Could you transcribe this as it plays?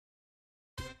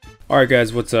Alright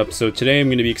guys, what's up? So today I'm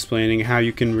going to be explaining how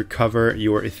you can recover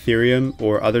your Ethereum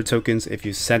or other tokens if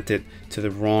you sent it to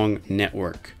the wrong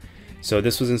network. So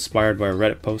this was inspired by a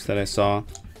Reddit post that I saw.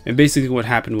 And basically what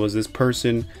happened was this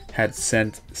person had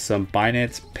sent some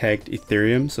Binance pegged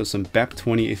Ethereum, so some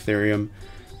BEP20 Ethereum,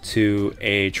 to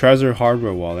a Trezor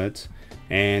hardware wallet,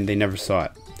 and they never saw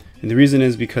it. And the reason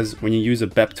is because when you use a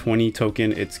BEP20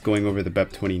 token, it's going over the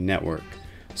BEP20 network.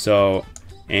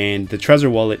 And the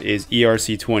Trezor wallet is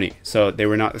ERC20, so they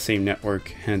were not the same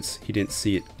network, hence he didn't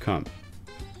see it come.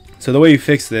 So the way you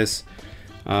fix this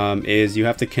is you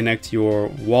have to connect your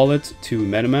wallet to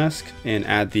Metamask and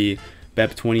add the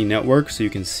BEP20 network so you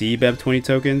can see BEP20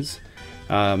 tokens,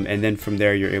 and then from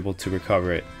there you're able to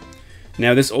recover it.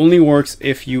 Now this only works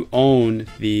if you own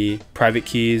the private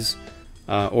keys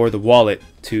or the wallet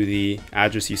to the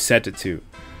address you sent it to.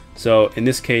 So in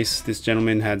this case, this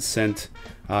gentleman had sent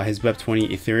his BEP20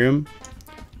 Ethereum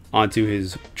onto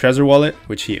his Trezor wallet,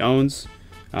 which he owns,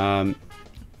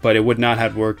 but it would not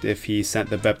have worked if he sent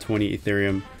the BEP20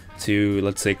 Ethereum to,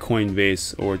 let's say,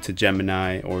 Coinbase or to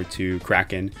Gemini or to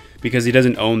Kraken, because he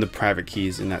doesn't own the private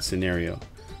keys in that scenario.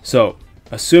 So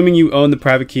assuming you own the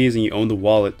private keys and you own the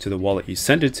wallet to the wallet you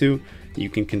sent it to, you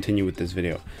can continue with this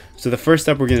video. So the first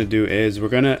step we're going to do is we're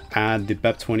going to add the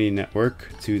BEP20 network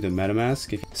to the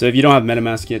Metamask. So if you don't have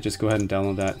Metamask yet, just go ahead and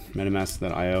download that,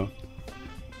 metamask.io.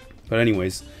 But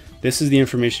anyways, this is the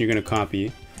information you're going to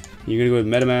copy. You're going to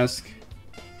go to Metamask,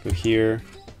 go here,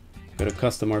 go to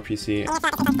custom RPC.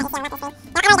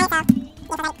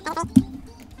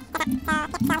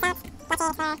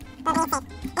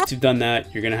 Once you've done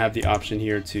that, you're going to have the option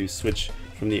here to switch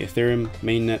from the Ethereum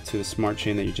mainnet to the smart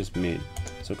chain that you just made.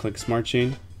 So click smart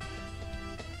chain,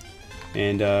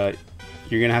 and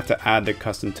you're gonna have to add the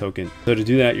custom token. So to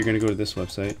do that, you're gonna go to this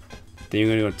website, then you're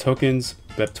gonna go to tokens,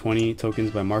 BEP20 tokens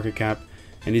by market cap,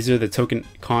 and these are the token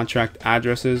contract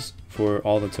addresses for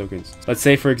all the tokens. Let's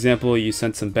say, for example, you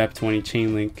sent some BEP20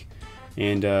 chain link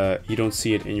and you don't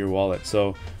see it in your wallet.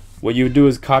 So what you would do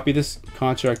is copy this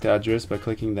contract address by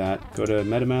clicking that, go to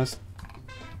MetaMask,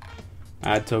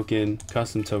 add token,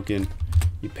 custom token,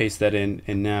 you paste that in,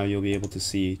 and now you'll be able to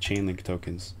see Chainlink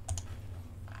tokens.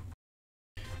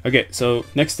 Okay, so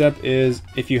next step is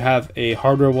if you have a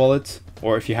hardware wallet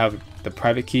or if you have the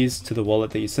private keys to the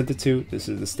wallet that you sent it to, this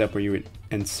is the step where you would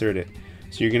insert it.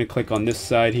 So you're going to click on this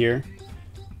side here,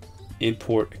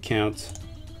 import account,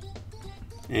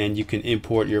 and you can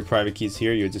import your private keys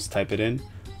here. You just type it in,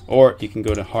 or you can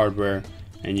go to hardware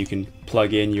and you can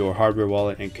plug in your hardware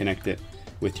wallet and connect it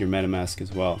with your MetaMask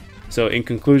as well. So in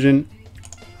conclusion,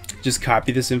 just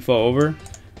copy this info over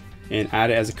and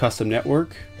add it as a custom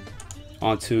network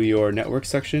onto your network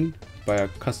section by a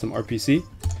custom RPC.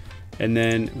 And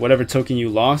then whatever token you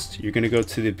lost, you're going to go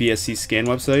to the BSC scan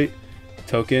website,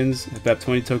 tokens,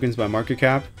 BEP20 tokens by market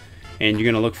cap, and you're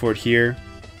going to look for it here,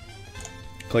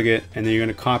 click it, and then you're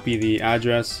going to copy the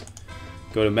address,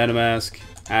 go to MetaMask,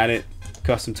 add it,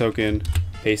 custom token,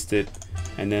 paste it,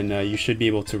 and then you should be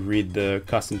able to read the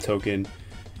custom token,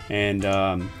 and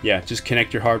yeah, just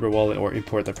connect your hardware wallet or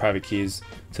import the private keys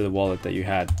to the wallet that you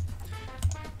had.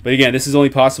 But again, this is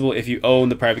only possible if you own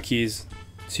the private keys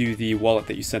to the wallet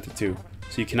that you sent it to.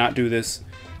 So you cannot do this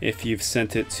if you've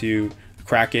sent it to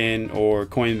Kraken or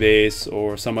Coinbase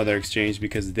or some other exchange,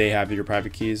 because they have your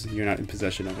private keys. You're not in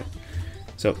possession of it.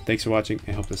 So thanks for watching.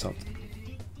 I hope this helped.